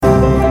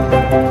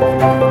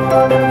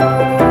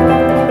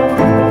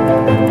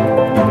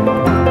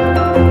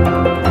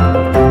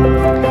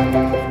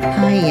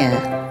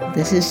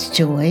is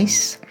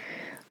Joyce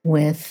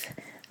with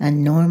A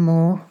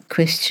Normal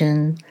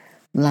Christian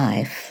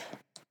Life.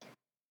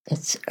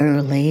 It's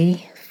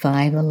early,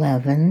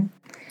 5:11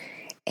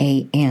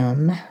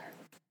 a.m.,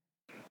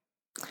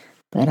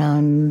 but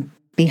I'm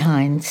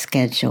behind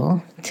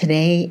schedule.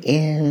 Today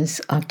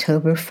is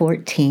October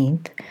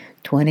 14th,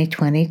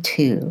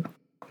 2022.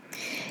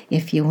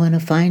 If you want to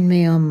find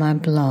me on my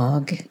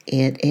blog,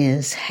 it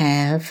is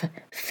Have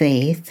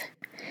Faith.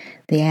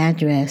 The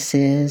address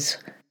is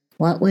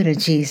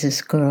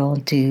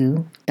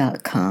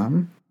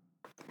whatwouldajezusgirldo.com.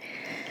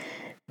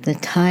 The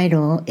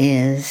title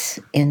is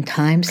In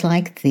Times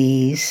Like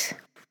These,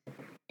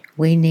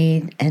 We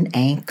Need an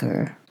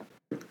Anchor.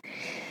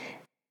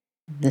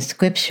 The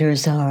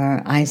scriptures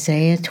are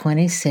Isaiah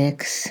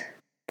 26,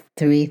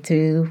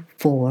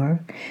 3-4,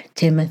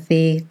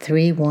 Timothy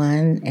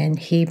 3:1, and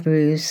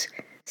Hebrews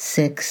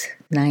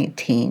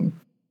 6:19.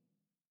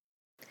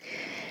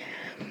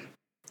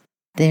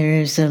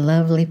 There's a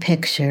lovely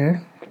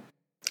picture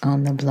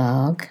on the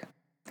blog,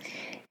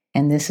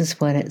 and this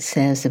is what it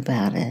says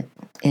about it.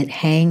 It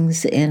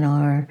hangs in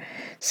our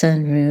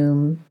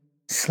sunroom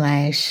 /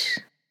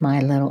 my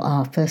little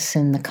office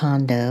in the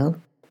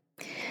condo.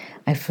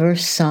 I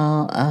first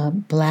saw a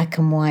black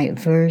and white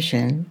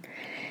version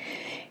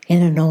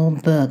in an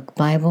old book,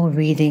 Bible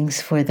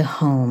Readings for the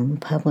Home,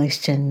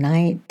 published in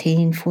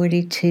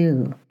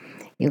 1942.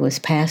 It was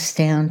passed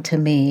down to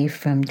me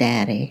from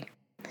Daddy.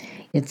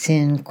 It's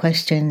in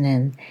question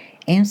and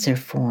answer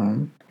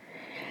form.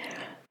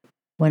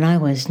 When I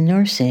was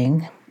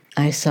nursing,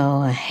 I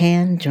saw a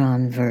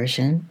hand-drawn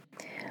version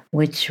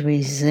which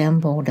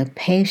resembled a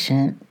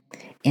patient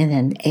in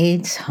an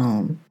AIDS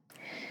home.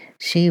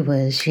 She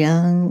was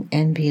young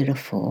and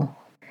beautiful.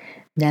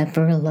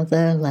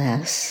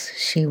 Nevertheless,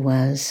 she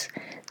was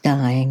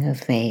dying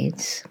of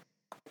AIDS.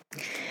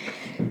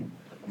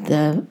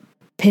 The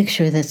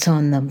picture that's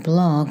on the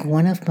blog,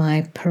 one of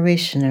my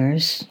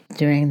parishioners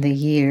during the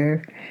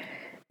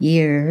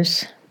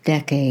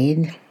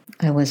decade,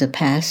 I was a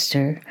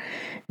pastor,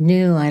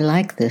 knew I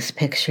liked this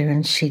picture,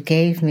 and she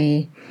gave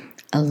me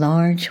a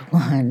large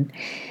one,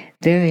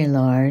 very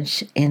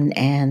large, in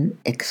an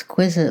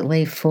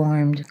exquisitely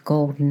formed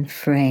golden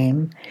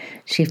frame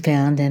she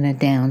found in a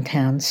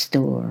downtown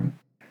store.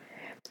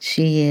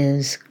 She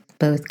is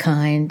both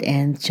kind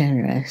and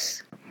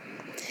generous.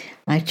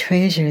 I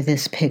treasure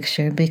this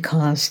picture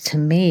because to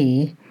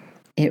me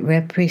it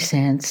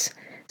represents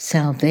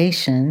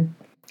salvation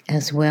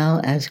as well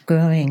as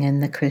growing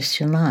in the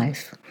Christian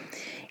life.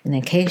 And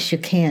in case you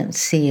can't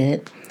see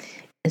it,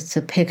 it's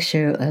a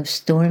picture of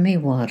stormy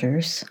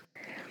waters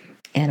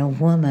and a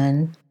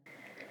woman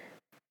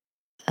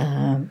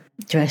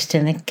dressed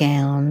in a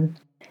gown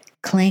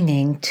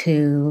clinging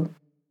to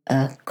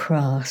a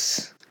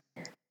cross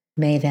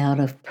made out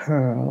of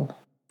pearl.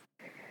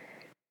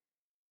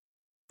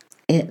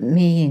 It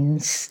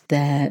means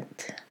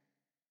that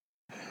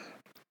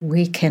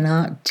we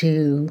cannot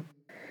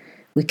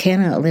live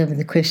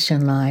the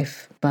Christian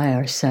life by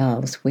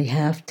ourselves. We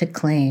have to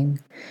cling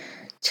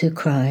to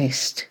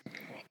Christ,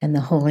 and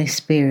the Holy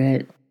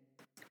Spirit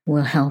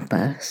will help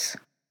us.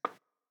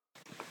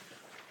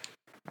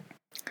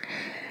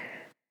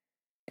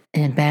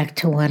 And back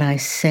to what I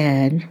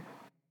said,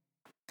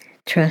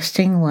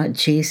 trusting what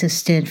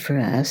Jesus did for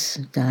us,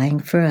 dying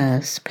for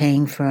us,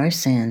 paying for our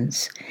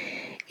sins,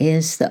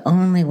 is the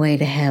only way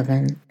to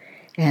heaven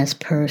as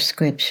per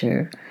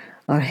Scripture.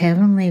 Our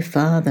Heavenly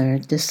Father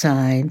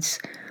decides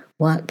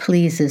what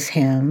pleases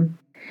Him,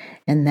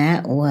 and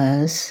that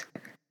was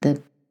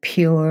the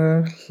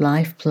pure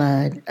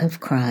lifeblood of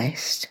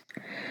Christ.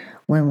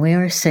 When we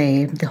are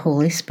saved, the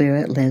Holy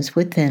Spirit lives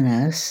within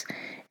us,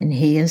 and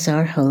He is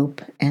our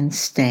hope and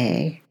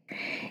stay.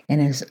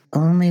 And it is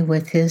only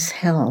with His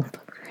help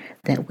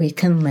that we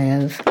can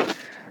live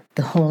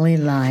the holy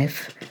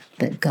life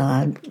that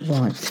God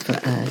wants for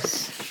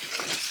us.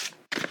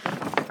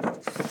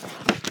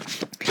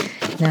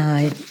 Now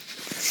I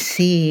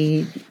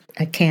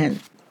can't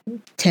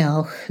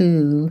tell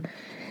who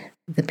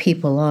the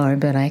people are,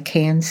 but I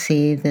can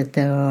see that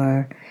there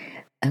are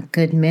a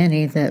good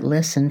many that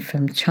listen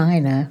from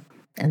China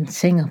and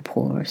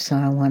Singapore, so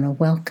I want to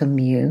welcome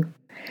you.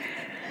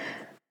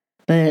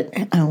 But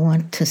I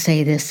want to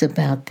say this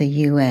about the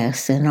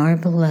U.S. and our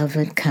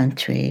beloved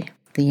country,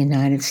 the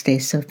United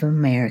States of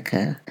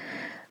America.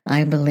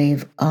 I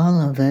believe all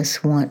of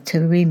us want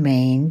to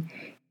remain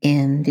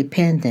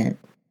independent.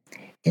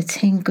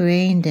 It's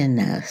ingrained in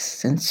us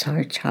since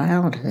our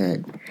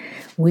childhood.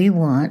 We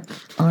want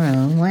our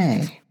own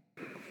way.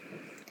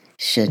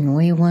 Shouldn't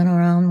we want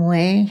our own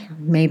way?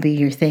 Maybe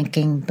you're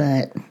thinking,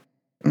 but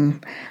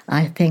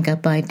I think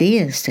up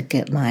ideas to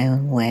get my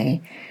own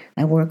way.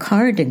 I work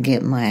hard to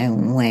get my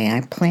own way. I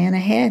plan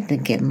ahead to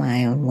get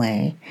my own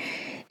way.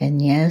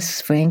 And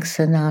yes, Frank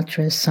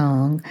Sinatra's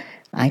song,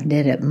 I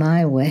Did It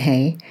My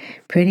Way,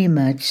 pretty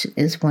much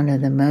is one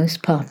of the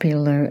most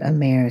popular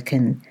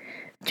American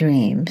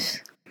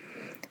dreams.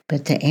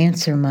 But to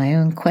answer my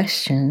own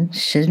question,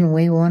 shouldn't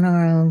we want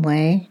our own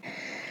way?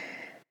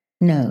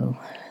 No.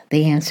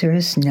 The answer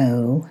is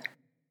no.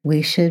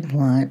 we should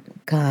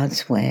want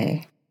God's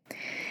way.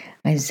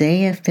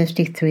 Isaiah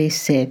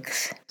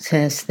 53:6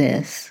 says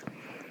this,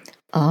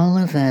 "All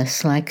of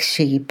us like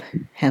sheep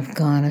have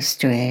gone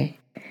astray.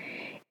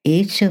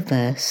 Each of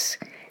us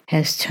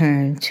has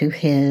turned to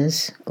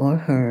his or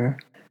her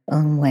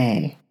own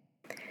way.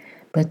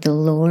 But the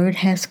Lord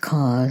has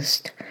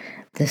caused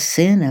the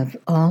sin of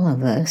all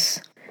of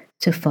us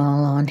to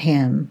fall on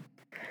him,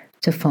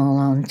 to fall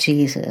on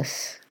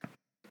Jesus."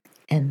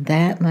 And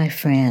that, my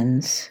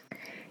friends,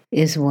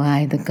 is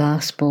why the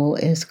gospel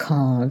is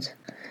called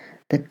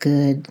the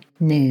good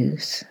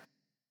news.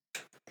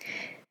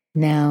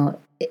 Now,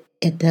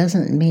 it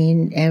doesn't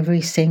mean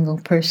every single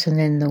person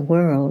in the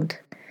world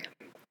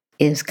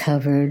is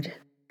covered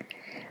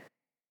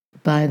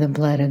by the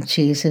blood of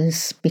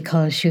Jesus,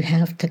 because you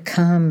have to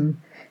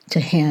come to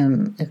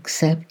him,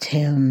 accept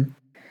him,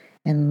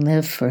 and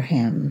live for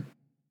him,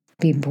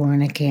 be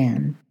born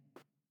again.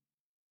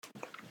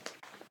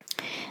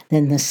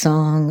 Then the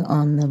song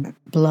on the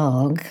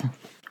blog,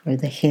 or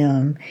the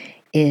hymn,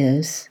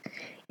 is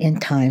 "In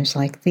Times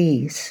Like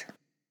These."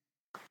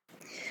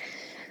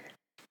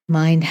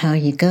 Mind how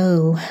you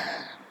go.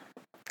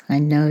 I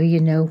know you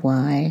know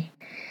why,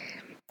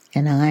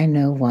 and I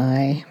know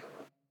why.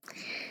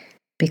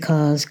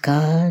 Because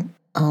God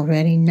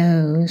already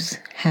knows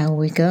how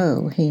we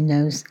go. He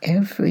knows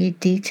every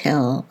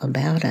detail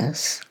about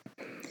us.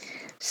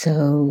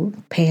 So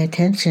pay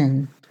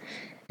attention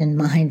and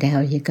mind how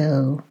you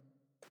go.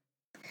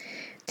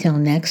 Till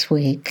next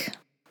week,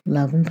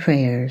 love and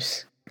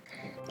prayers,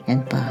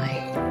 and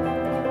bye.